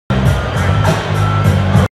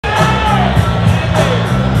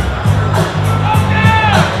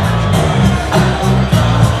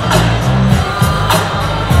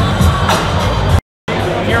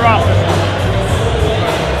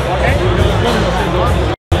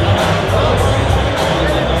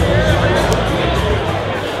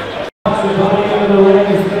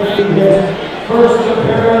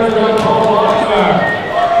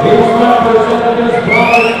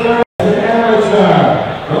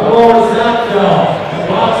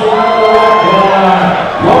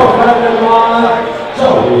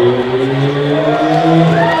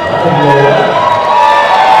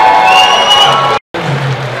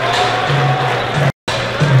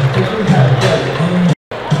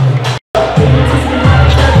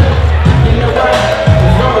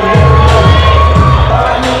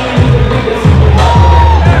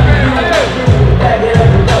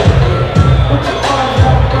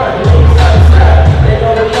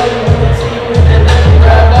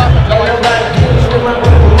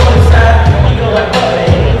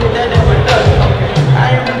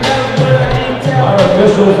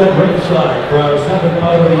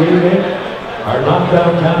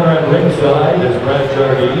ringside is Brad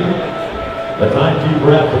Jardine. The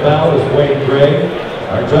timekeeper at the bow is Wayne Gray.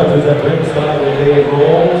 Our judges at ringside are Dave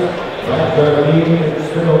Rolls, Brad Jardine, and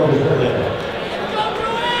Still Desjardins.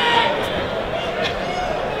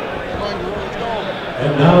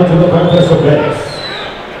 And now to the purpose of this.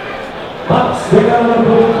 Boxing out of the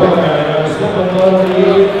blue corner, stepping on the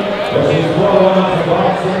lead, as he's falling off the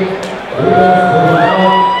boxing, leaders to the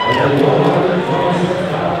round, and the 126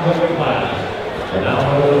 pound weight class. And now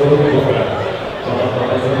out of the blue corner,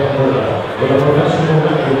 with a professional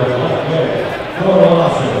record of 1 win, 4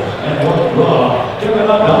 losses, and 1 draw. Give it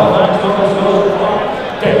up, Halifax Forum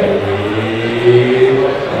Multi-Purpose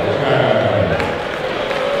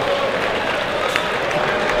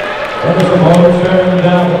And his opponent staring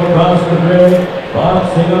down from across the ring,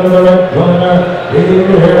 boxing under the red corner, leading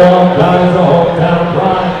the hero, guys, the hometown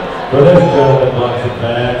pride for this gentleman boxing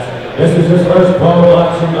fans. This is his first pro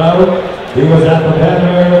boxing bout. He was at the Pan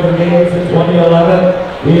American Games in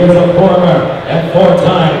 2011. He is a former and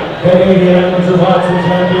 4-time Canadian amateur boxing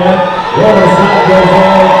champion. The other side goes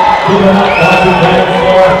on. Give it up, boxing fans,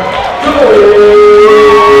 for Joey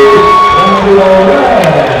Laviolette.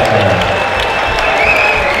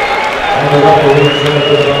 The referee says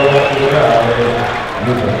that all after the guy,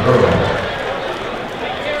 you can hurl.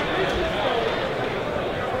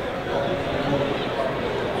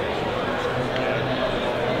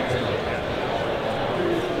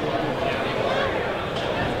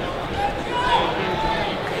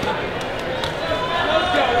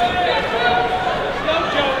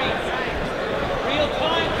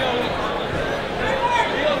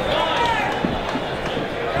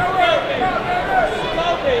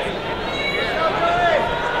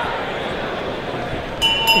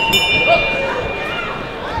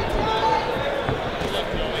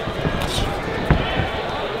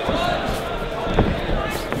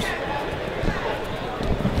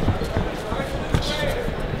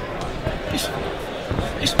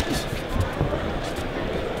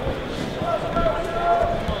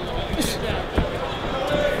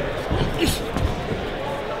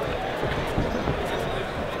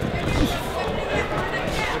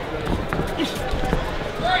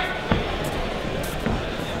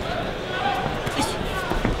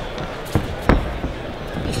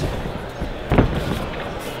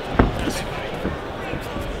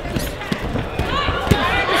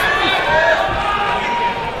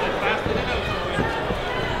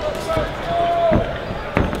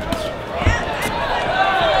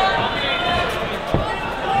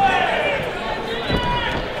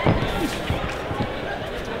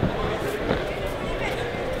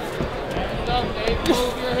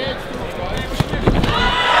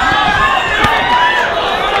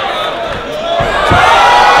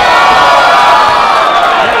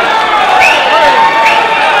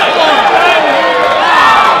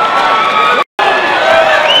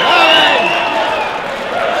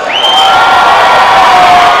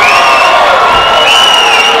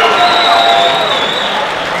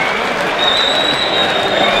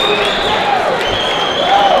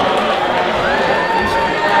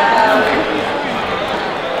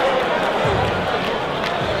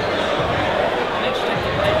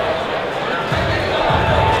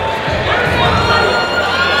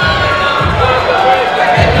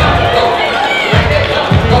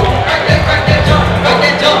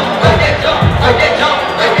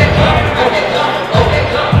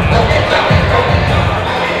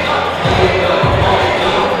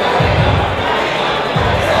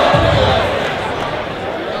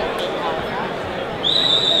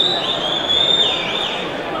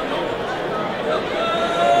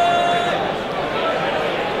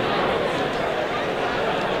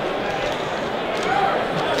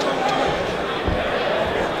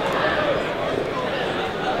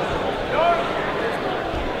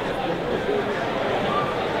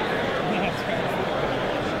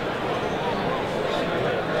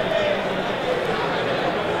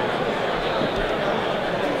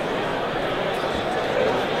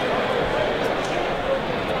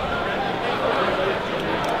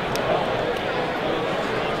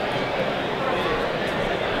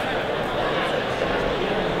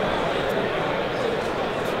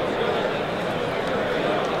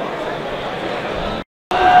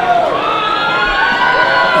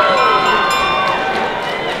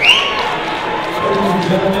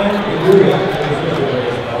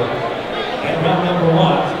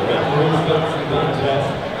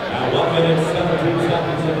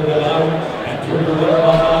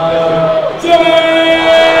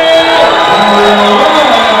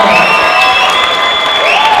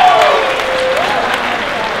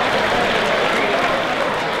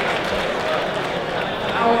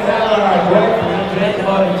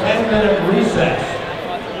 10-minute recess.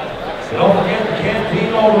 Don't forget the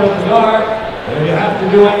canteen over at the guard. And if you have to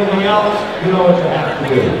do anything else, you know what you have to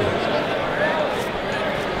do.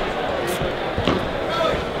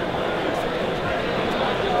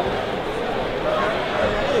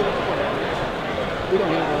 We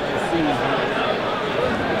don't have all the scenes.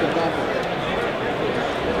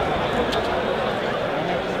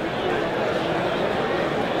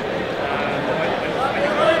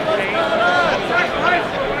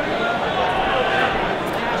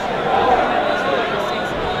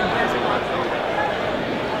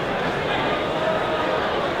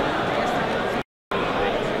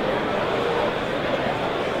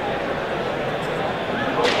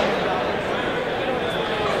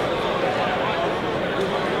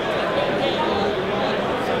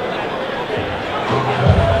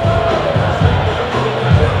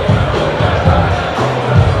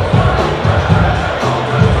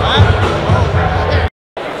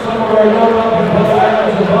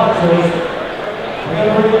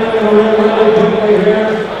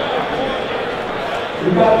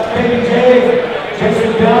 We've got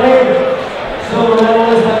Jason Naugler, silver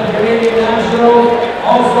medalist at the Canadian Nationals,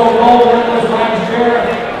 also gold medalist last year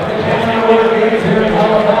at the Canada World Games here in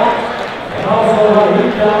Halifax, and also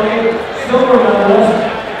silver medalist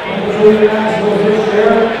at the Canadian Nationals this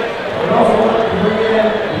year. We also want to bring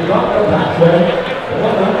in Dr. Patrick, the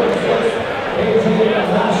 106 kg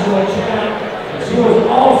national champ. She was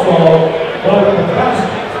also the best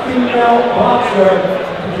female boxer at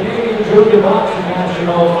the Canadian Junior Boxing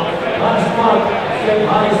Nationals last month at St.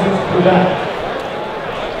 Halifax, Quebec.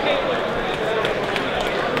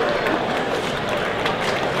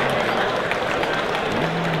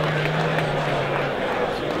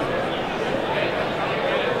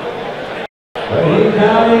 Raheem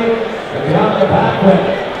Downey and Bianca Patrick.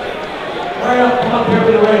 Hurry up, come up here to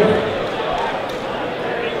the ring.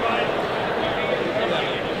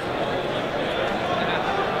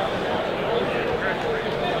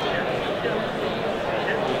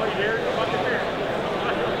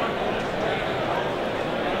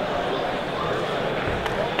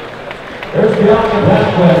 There's Bianca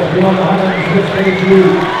Patrick, the 106 kg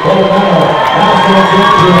gold medal, national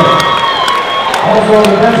champion. Also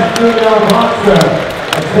the best female boxer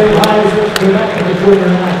at St. Halifax, Quebec in the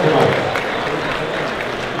Junior National.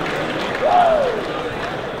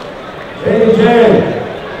 AJ,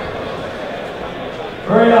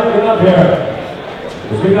 hurry up, get up here,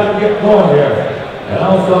 because we got to get going here. And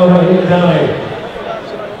also Raheem Downey.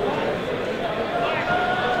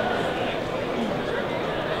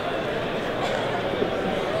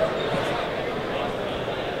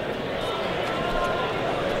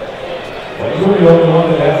 You're the only one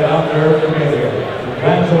that has it out there for me here.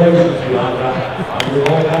 Congratulations, Bianca, on your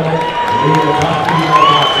gold medal and being the top female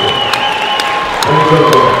boxer. Very good,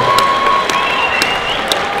 boy.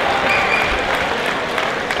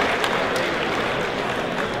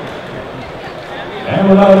 And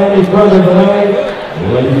without any further delay,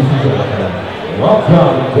 ladies and gentlemen,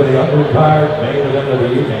 welcome to the undercard main event of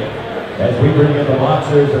the evening as we bring in the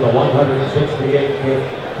boxers in the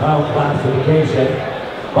 168-pound classification.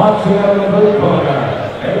 Boxing out of the blue corner,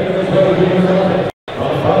 making his way to the Olympics, from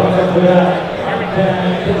the province of Quebec, Martin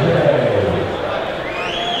Desjardins.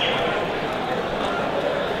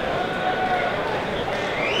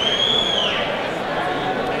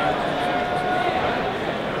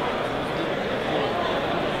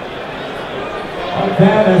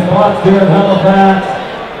 Martin has boxed here in Halifax,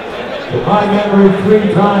 to my memory,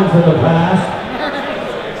 3 times in the past.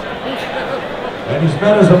 And he's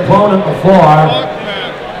met his opponent before.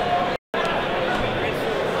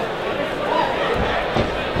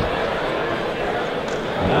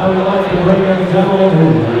 Now we'd like to bring in a gentleman who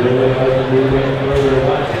really likes to be in further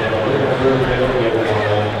boxing.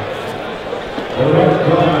 The red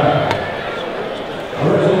corner,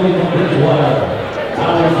 originally from Bridgewater,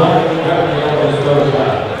 now residing in Nova Scotia.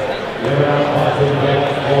 Give it out boxing fans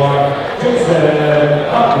for Jason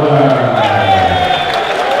Naugler.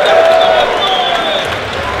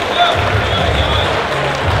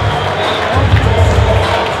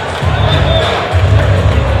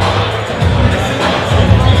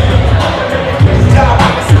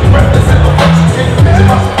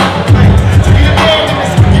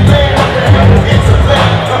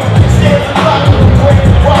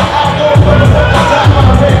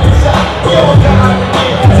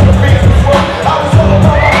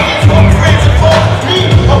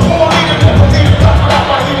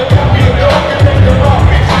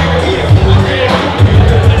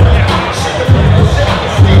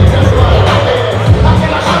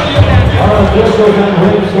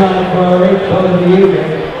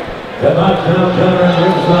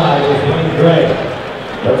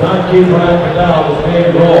 timekeeper at Canal is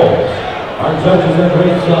Dave Rolls. Our judges at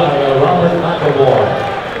ringside are Robert McElmore,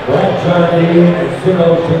 Brad Jardine, and Sino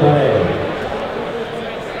Chile.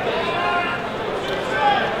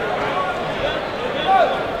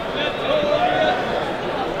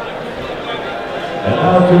 And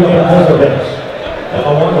now to the participants. And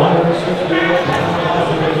the 160-pound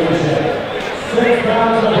classification. 6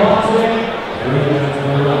 pounds of boxing, 3 minutes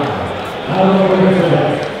per round. Now the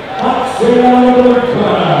participants. Boxing out of the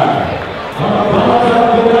corner. On the balance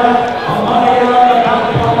after that, a money on the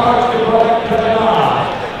basketball march to go up to the top.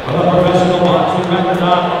 On the professional boxing record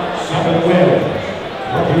now, 7 wins,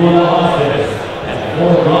 21 losses, and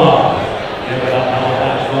 4 draws. Give it up,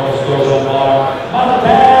 Halifax Nova Scotia bar. Martin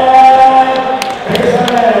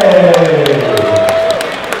Desjardins.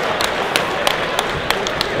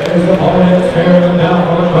 His opponent staring him down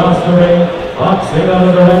from across the ring. Boxing out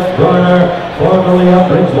of the red corner, formerly of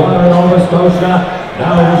Bridgewater, Nova Scotia,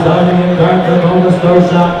 now residing in Dartmouth, Nova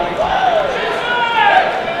Scotia.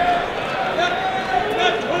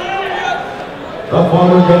 The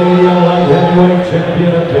former Canadian light heavyweight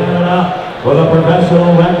champion of Canada with a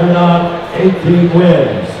professional record of 18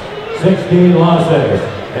 wins, 16 losses,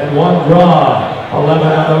 and 1 draw.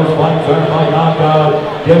 11 of those fights are by knockout.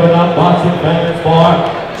 Give it up, boxing fans, for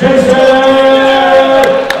Jason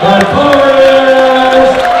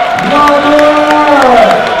Naugler!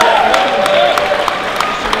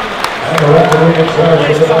 And the referee in charge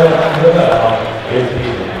of the fight after the bell is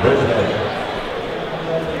Dave McQuaker.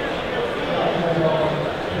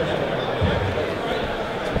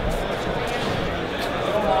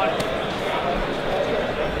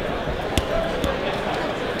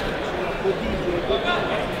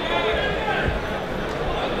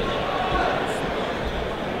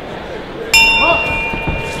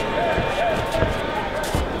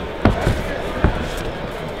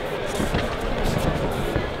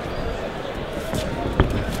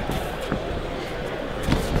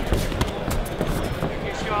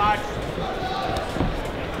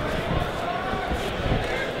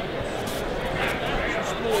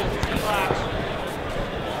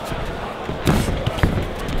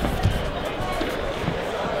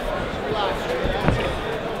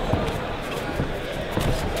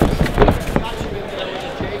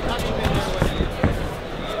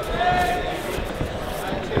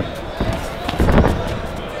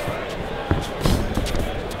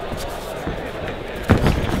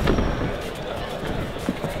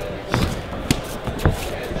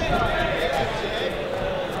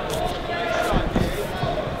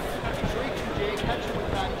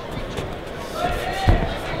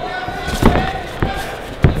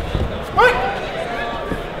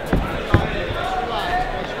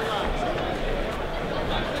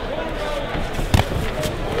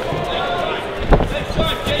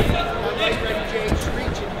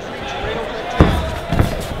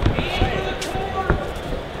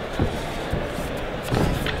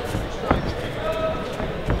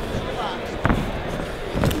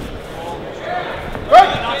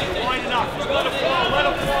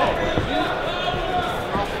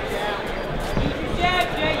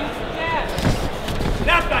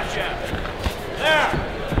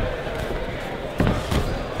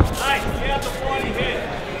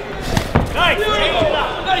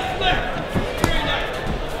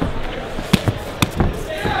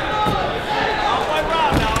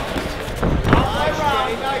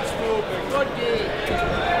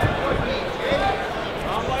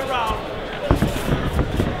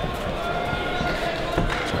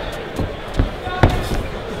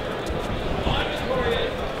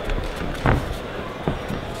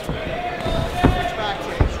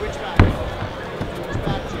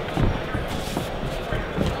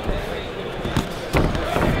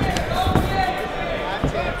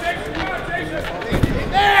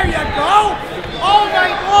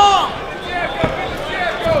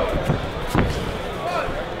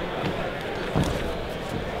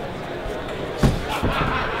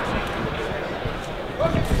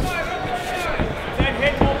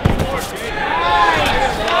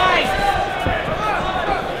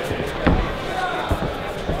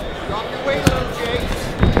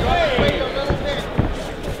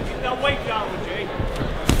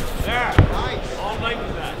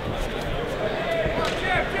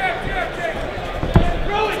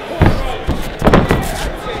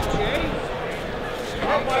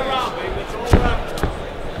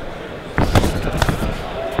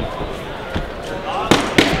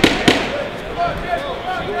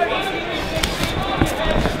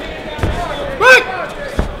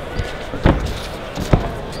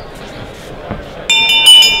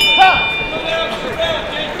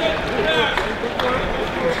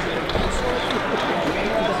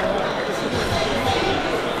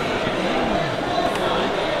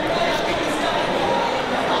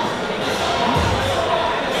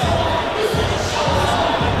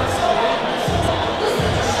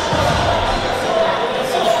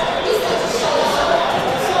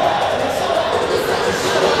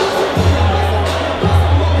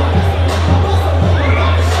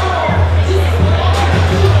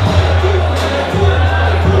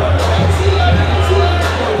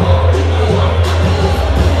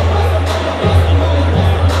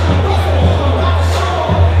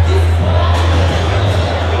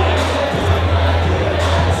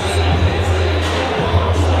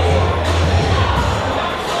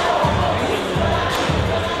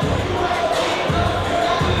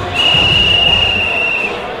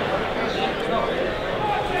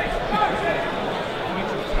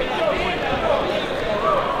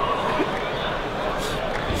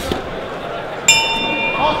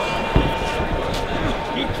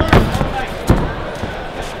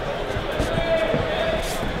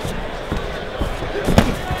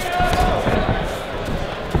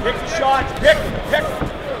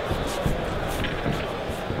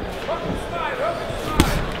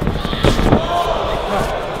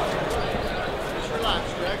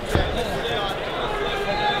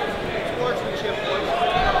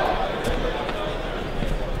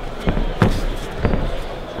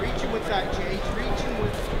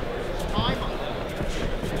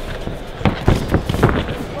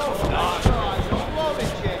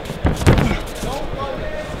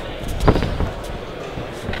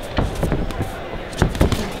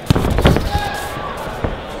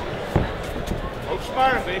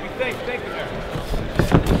 baby. Think in there.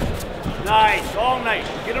 Nice, all nice.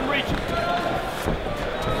 Get him reaching.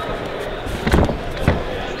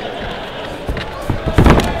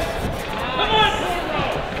 Come on,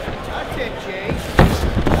 That's it, Jay.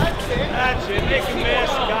 That's it. that's it. Make him miss,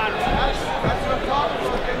 Con. That's what I'm talking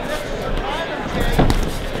about. This is our time, Jay.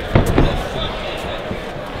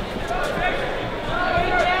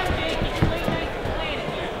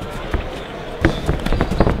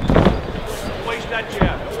 Don't waste that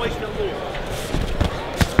jab. Don't waste the move.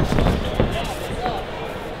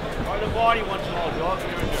 Or the body once in a while, dog.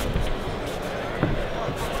 Here and there.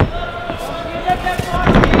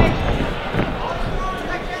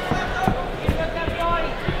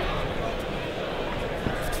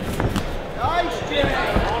 Nice, Jay.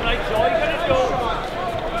 All night, that's all you gotta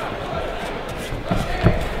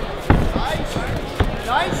Nice.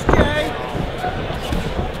 Nice, Jay.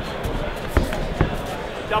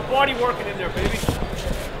 do. That body working in there, baby.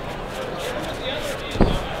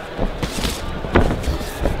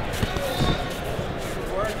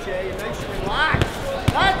 Good work, Jay. Nice and relaxed.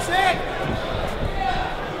 That's it.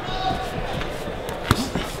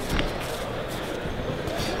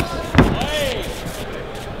 Nice,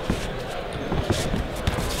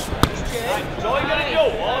 Jay. That's all you gotta do,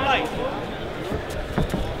 all night.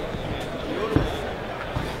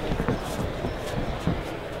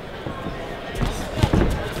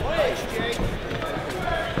 Nice, Jay.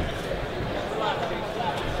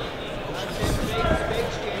 That's it.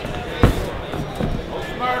 Fakes, Jay. Fakes.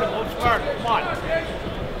 Move smarter, come on.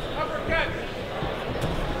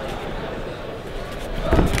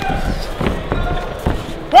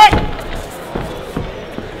 Hey!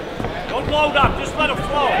 Don't load up, just let it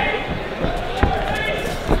flow.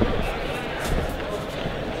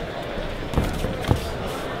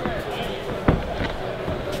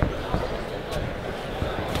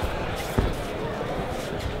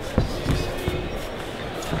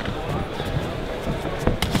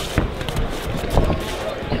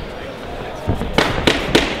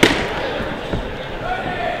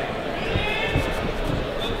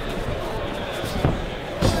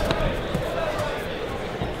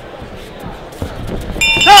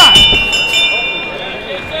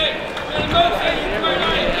 Relax, Jay.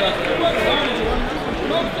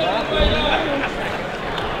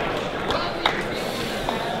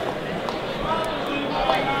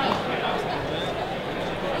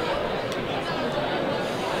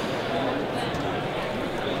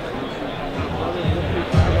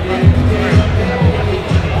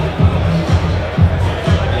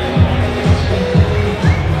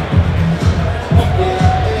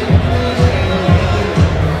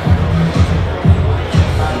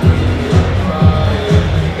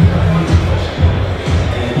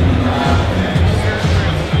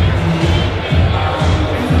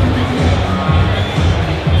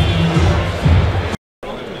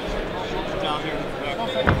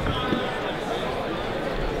 That's it.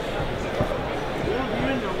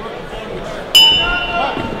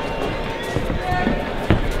 Good.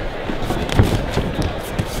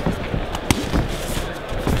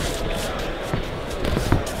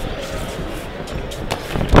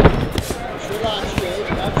 You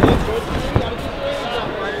gotta keep your hands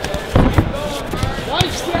up, right?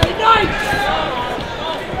 Nice, Jay. Nice.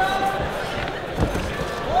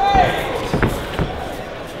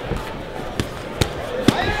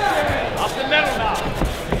 Up the middle now.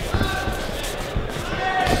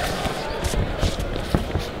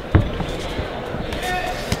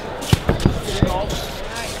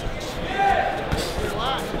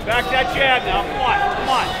 Back that jab now. Come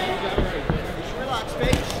on. Just relax,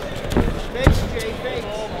 fakes. Fakes, Jay, fakes.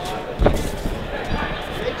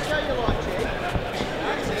 Fakes how you want, Jay.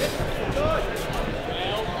 That's it. Good.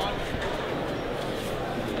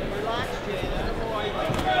 Relax, Jay. Let him know I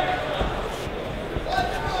like it.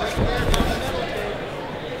 Right there, down the middle, Jay.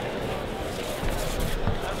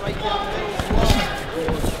 That right down the middle is well.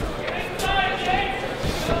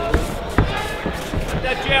 Let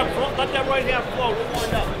that jab flow. Let that right hand flow. We'll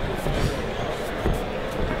wind up.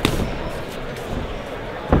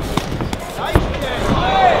 Nice, Jay.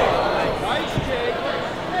 Nice, Jay.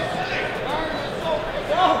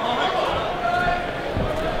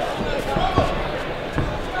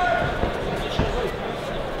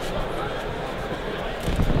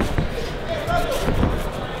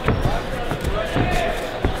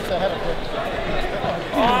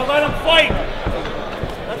 Oh, let him fight.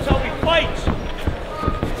 That's how he fights.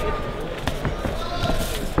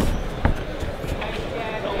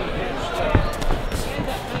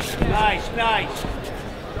 Nice.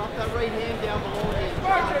 Drop that right hand down below him.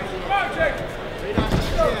 Right on the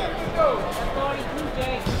jab. Body through,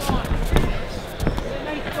 Jay. Come on.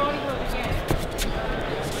 Nice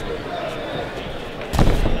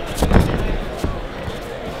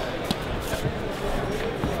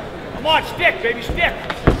on, stick, baby, stick.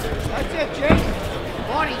 That's it, Jake.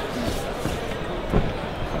 Body.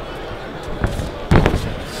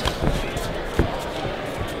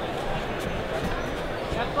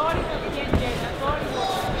 That's all he does again, Jay. That's all he does.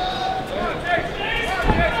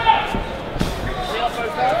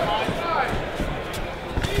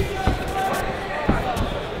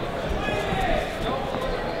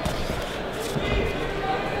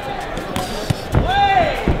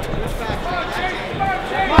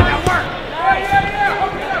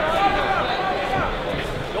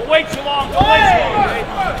 Don't wait too long, don't wait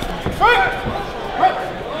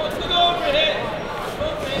too long, baby.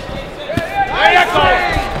 There you go.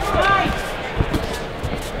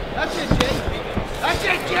 That's it, Jake. That's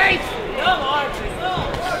it, Jake. Come on, no.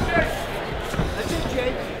 That's it,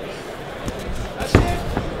 Jake. That's it.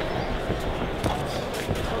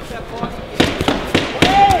 Work that body.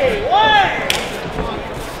 Hey, what?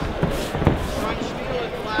 Try to steal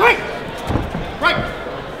it. Right. Right.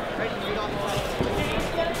 Ready, lead on the line.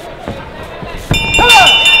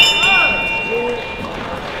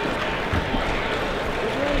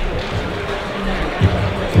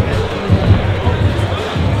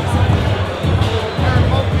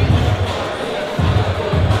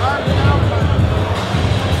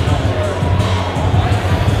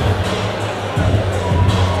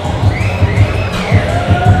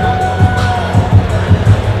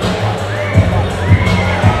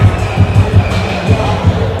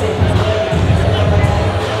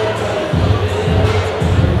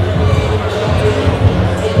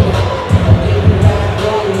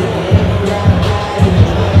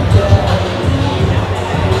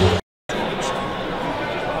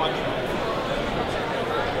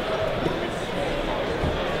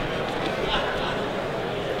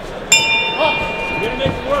 You're gonna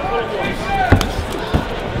make it work a little more.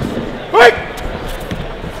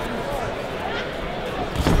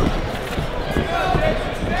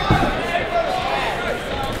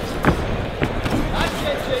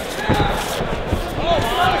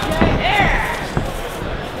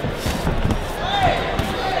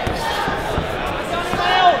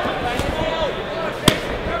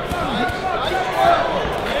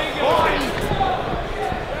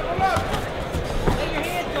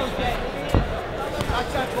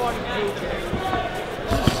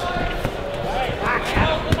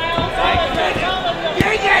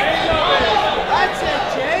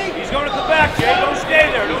 He's gonna come back, Jay. Don't stay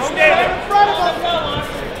there. Don't stay there.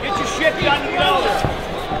 Get your shit done and go there.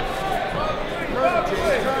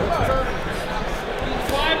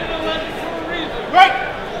 Right.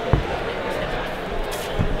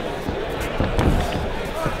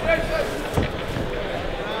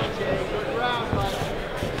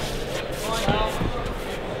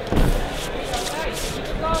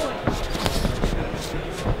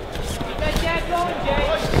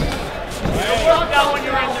 Work that when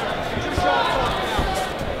you're in there.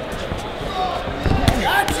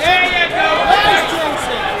 There you go. Nice,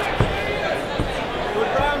 Jason. Good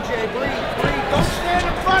round, Jay. Breathe, breathe. Don't stand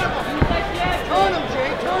in front of him. Turn him,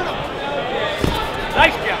 Jay. Turn him.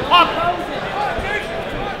 Nice job. Up.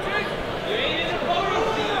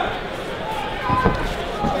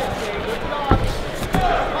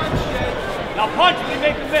 Now punch him and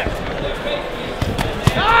make him miss.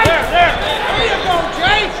 Nice. There. There you go,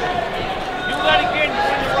 Jay. You let it get in, you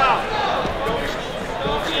win the round.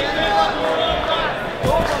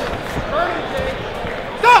 Turn him, Jay.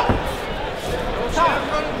 Go. Don't stand in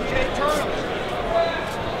front of him, Jay. Turn him.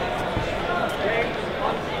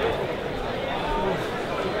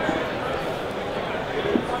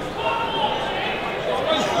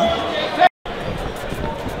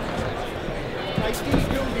 Nice D,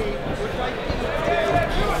 Goody. Good right D, Jay.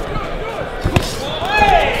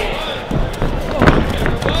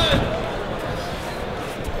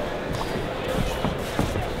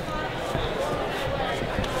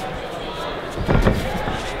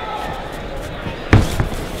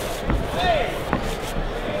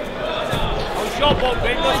 Showboat,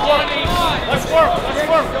 baby. Let's work. Let's work. Let's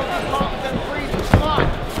work. Don't be confident breathing. Come on.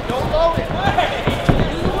 Don't load it.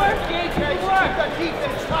 Do the work, Jay. Do the Keep work. that deep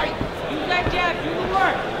and it's tight. Use that jab. Do the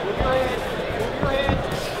work. Move your head. Move your head.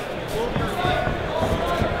 Move your head.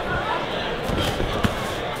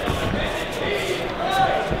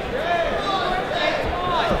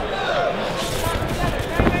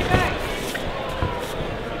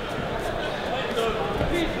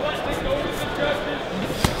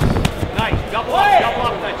 Nice. Double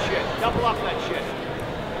up that shit. Double up that shit.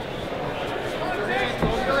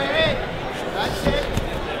 Move your head. That's it.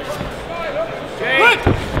 Jay,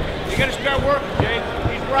 you gotta start working, Jay.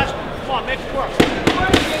 He's resting. Come on, make it work. Come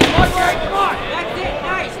on, Jay. Come on. That's it.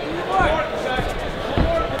 Nice. Do the work.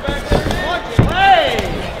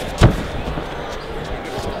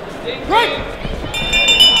 Break!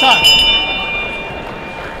 Time.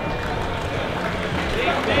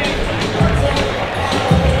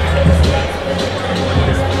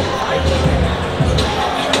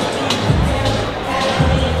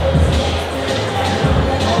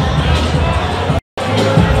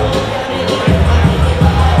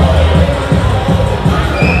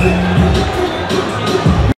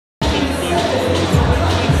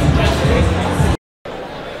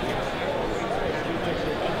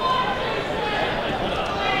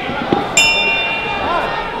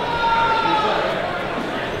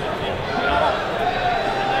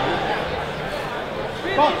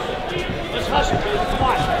 Let's hustle, Jay. Come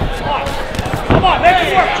on. Come on. Come on, make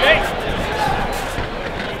it work, Jay.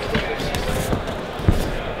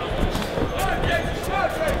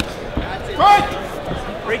 Break!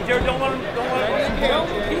 Break there, don't let him.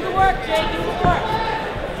 Do the work, Jay. Do the work.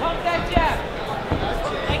 Pump that jab.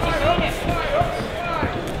 Make it hit it.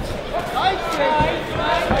 Nice, Jay.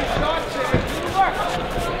 Nice shot, Jay. Do the work.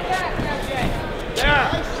 Do that now, Jay. There.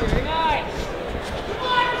 Nice, Jay. Nice.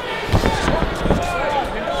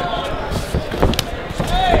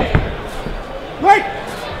 Break!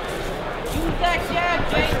 Use that jab,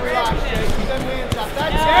 Jay. Relax, Jay. Keep them hands up.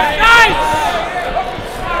 That's it. Nice!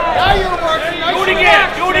 Now you're working. Nice. Do it again.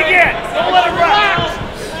 Do it again. Don't let him rest.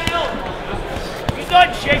 You're done,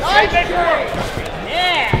 Jay. Nice, Make it work. Jay.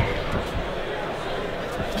 Yeah.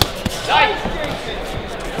 Nice, Jason.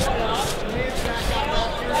 Hands back up.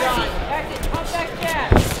 You're done. That's it. Pump that jab.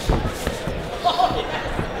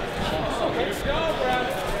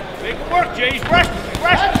 Make it work, Jay. He's resting. He's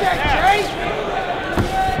resting. That's it, Yeah. Jay.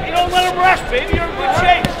 You don't let him rest, baby. You're in good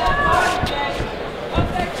shape. Pump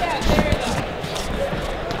that jab. There you go.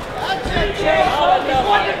 That's it, Jay. He's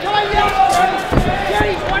one to tie you up, Jay. Jay,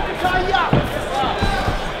 he's one to tie you up.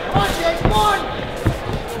 Come on, Jay. Come on.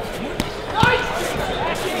 Nice, Jason.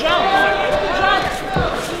 Good job.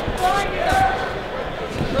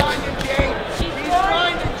 Grinding, Jay. He's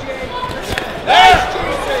grinding, Jay. There. Nice,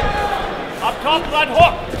 Jason. Up top, on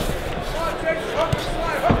hook.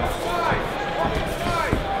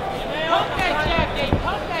 Pump that jab, Jay.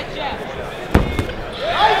 Pump that jab.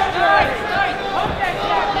 Nice, Jay. Nice. Pump that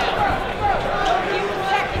jab now. Don't keep it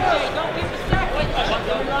second, Jay. Don't keep it second.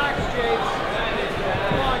 Relax, Jay.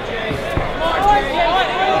 Come on, Jay. Come on, Come on, Jay. Jay.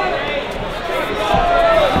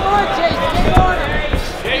 Come on, Jay. Get on it.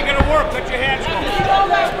 Jay, you gotta work. Let your hands go. Get all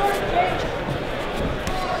that work, Jay.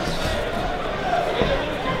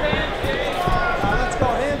 Let's go.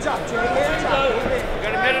 Hands up, Jay. Hands up. You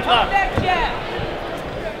got a minute Pump left. that jab.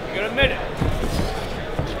 You got a minute.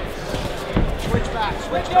 Switch back.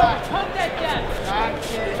 Switch Go. back. Pump that jab.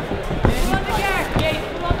 That's it. Pull on the gas, Jay.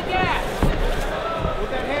 Pull on the gas. Move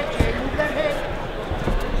that head, Jay. Move that head.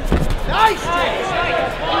 Nice, Jay.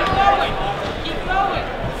 Nice. Keep going. Keep going.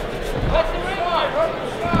 What's the ring on?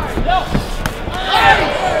 No.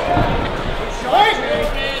 Nice. Good shot, Jay.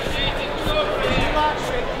 Relax,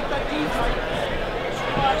 Jay. Keep that knee tight.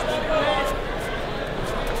 Relax, keep your head.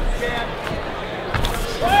 Jab.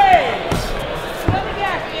 Hey! Pull on the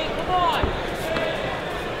gas, Jay. Come on.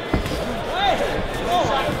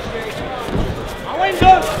 Seconds, Jay. I win,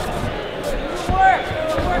 done. Do the work. Do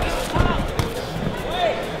the work. It's tough.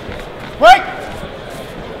 Break.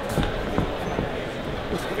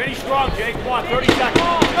 Finish strong, Jay. Come on, 30 seconds.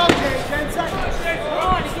 Go, Jay. 10 seconds. Come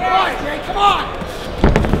on, Come on, again. Jay. Come on.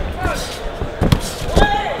 Come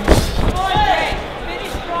on, Jay.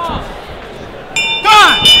 Finish strong.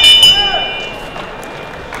 Done.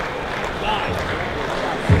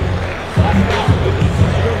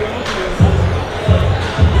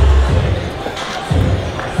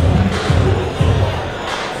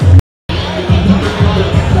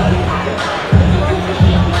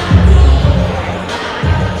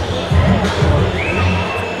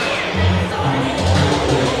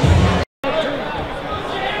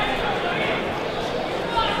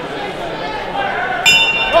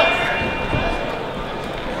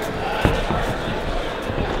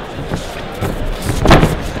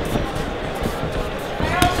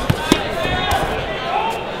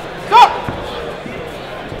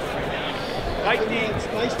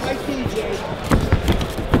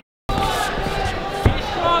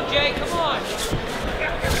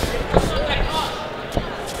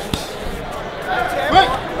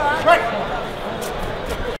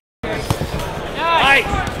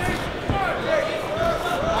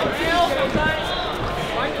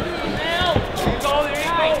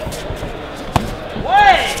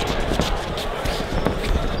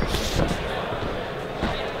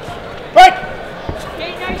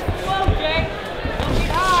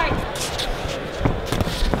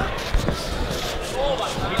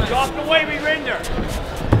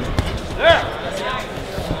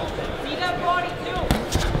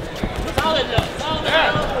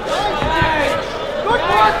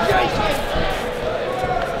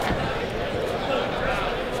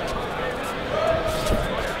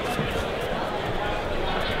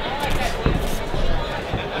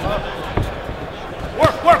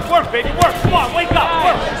 baby, work. Come on, wake up,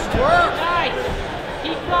 work. Work. Nice.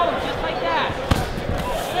 Keep going, just like that.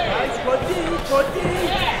 Nice, good D, good D.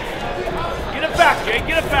 Get it back, Jay,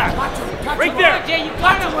 get it back. Right Come there. on, Jay, you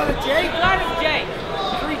got him. with it, Jay. You got him, Jay.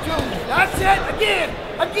 3-2. That's it. Again.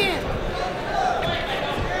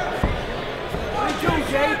 3-2,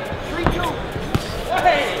 Jay. 3-2.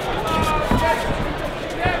 Hey.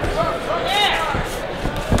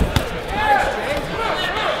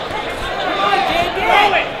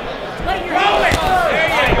 Throw it. Let your Throw it. hands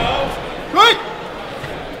There you go. Good.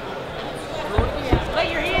 go. Let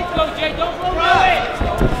your hands go, Jay. Don't load Throw up. it.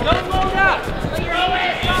 Don't load up. Let your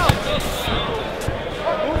hands go.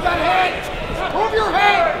 Move that head. Move your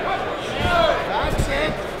head. That's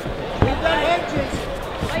it. Move that head, Jason.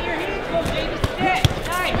 Let your hands go, Jay. This is it.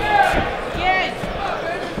 Nice. Again.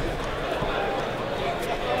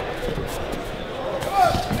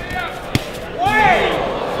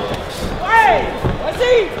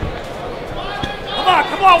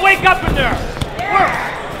 Come on, wake up in there. Work.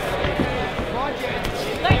 Come on, Jay.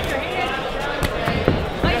 Let your hands.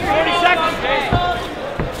 Let your 30 hands seconds, go, Jay.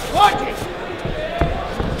 Come on, Jason.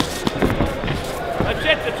 That's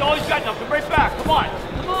it, that's all he's got now. Come right back, come on.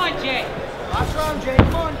 Come on, Jay. Last round, Jay.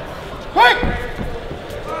 Come on. Quick.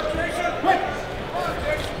 Quick.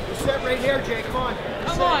 You set right here, Jay. Come on.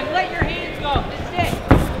 Come on, let your hands go. This is it.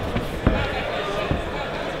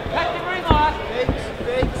 Cut the ring off.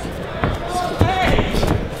 Fakes.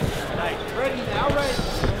 Nice. Ready now, ready.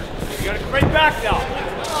 You gotta come right back now.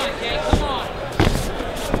 Come on, Jay. Come on.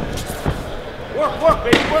 Work,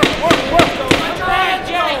 baby, work. Come on,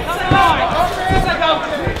 Jay. Come on.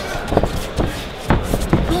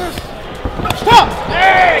 Stop!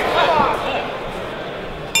 Hey, come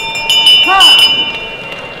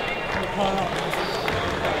on.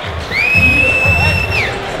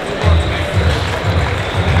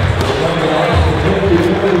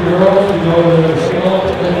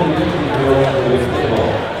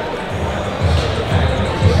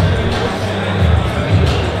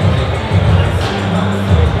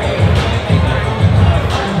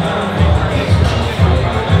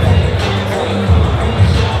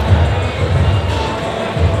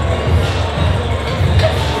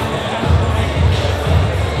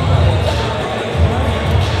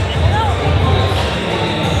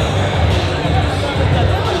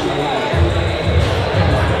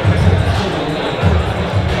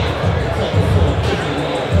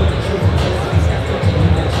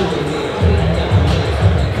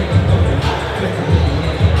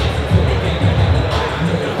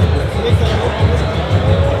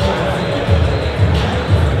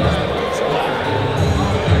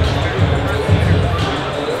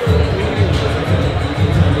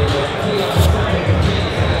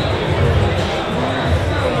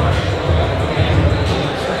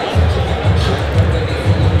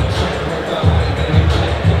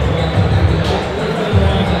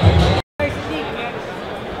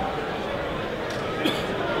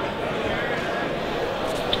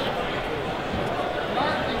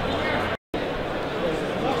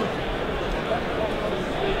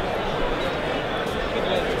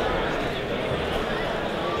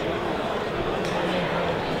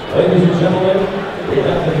 Ladies and gentlemen, we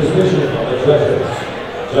have the decision of the judges.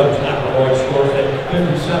 Judge McQuaker scores at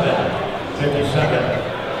 57. Judge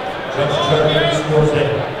Desjardins scores at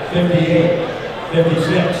 58. Judge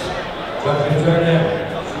Desjardins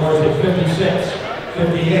scores at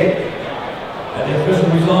 58. And the official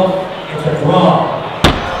result is a draw.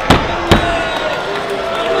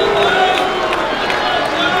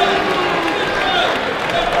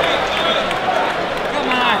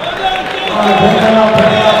 Pick it up for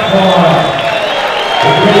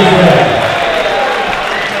the Grizzlies.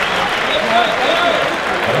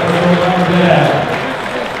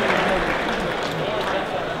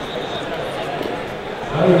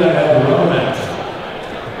 How did that have a romance?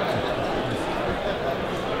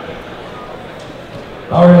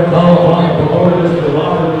 Our call upon the promoter is to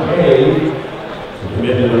Robert K. to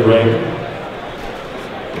commit to the ring.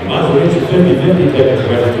 You might as well get your 50-50 tickets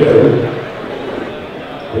ready too.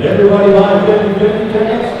 Did everybody buy 50-50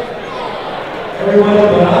 tickets? Everyone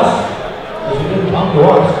but us? Because you didn't come to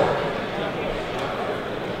us.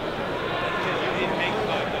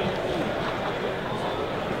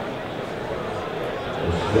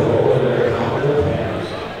 They're still over there counting their fans.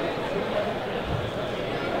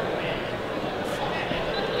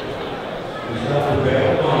 He's got the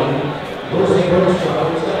bad money. Where's the first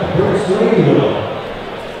job? He's got a great swing, you know.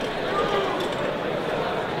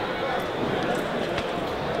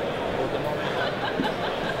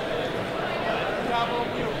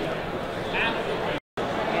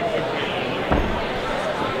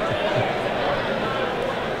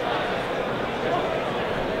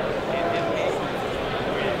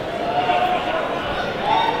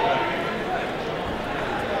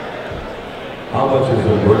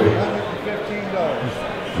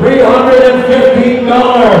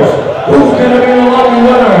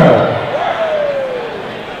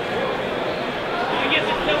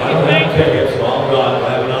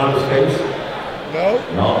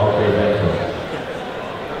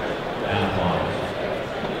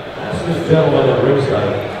 this gentleman at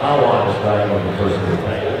ringside, how honest I am on the person who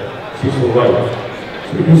played it. She's the right.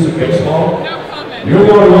 Should we do some baseball? No comment. You're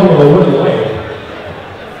the only one with a wooden leg.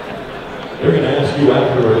 They're going to ask you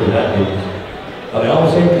afterward what that means. Are they all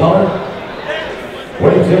the same color?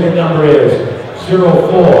 Winning ticket number is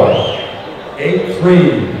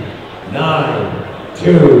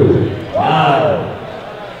 0483929.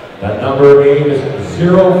 That number again is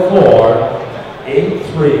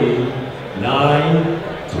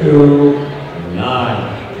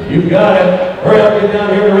 0483929. You got it. Hurry up, get down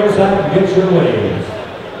here to ringside and get your winnings.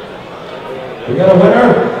 We got a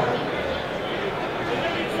winner?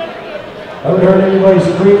 Haven't heard anybody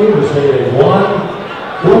scream or say they won.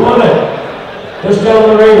 Who won it? This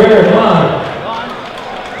gentleman right here, come on.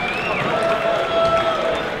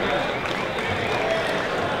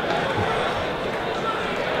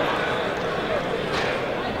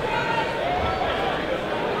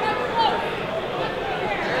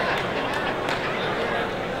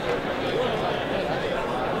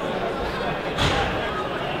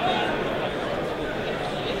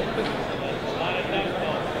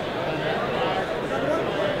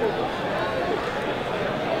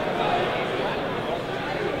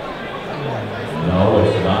 No,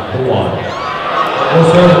 it's not the one. We'll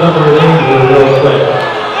say the number of names real quick.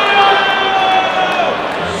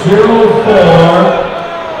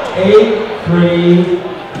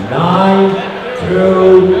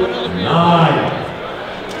 0483929.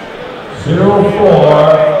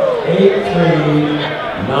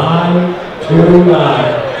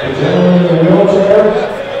 0483929. The gentleman in the wheelchair.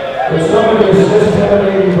 If somebody assists him and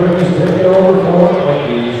maybe bring his ticket over for him, it might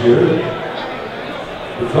be easier.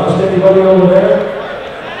 You trust anybody over there?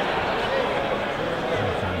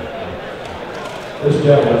 This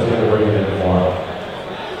gentleman's going to bring it in tomorrow.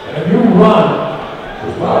 And if you run,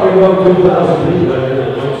 there's probably about 2,000 people in here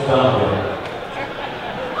that don't stop you.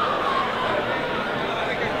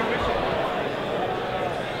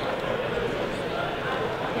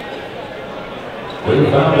 We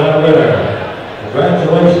found out a winner.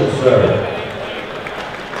 Congratulations, sir.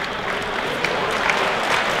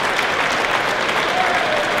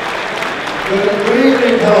 Good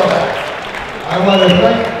evening, Halifax. I want to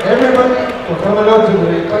thank everybody for coming out to the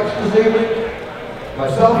fights this evening.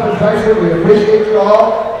 Myself and Tyson, we appreciate you all.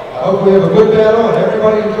 I hope we have a good battle and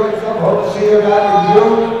everybody enjoyed yourself. I hope to see you back in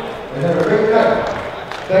June and have a great night.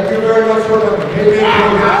 Thank you very much for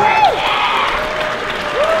coming.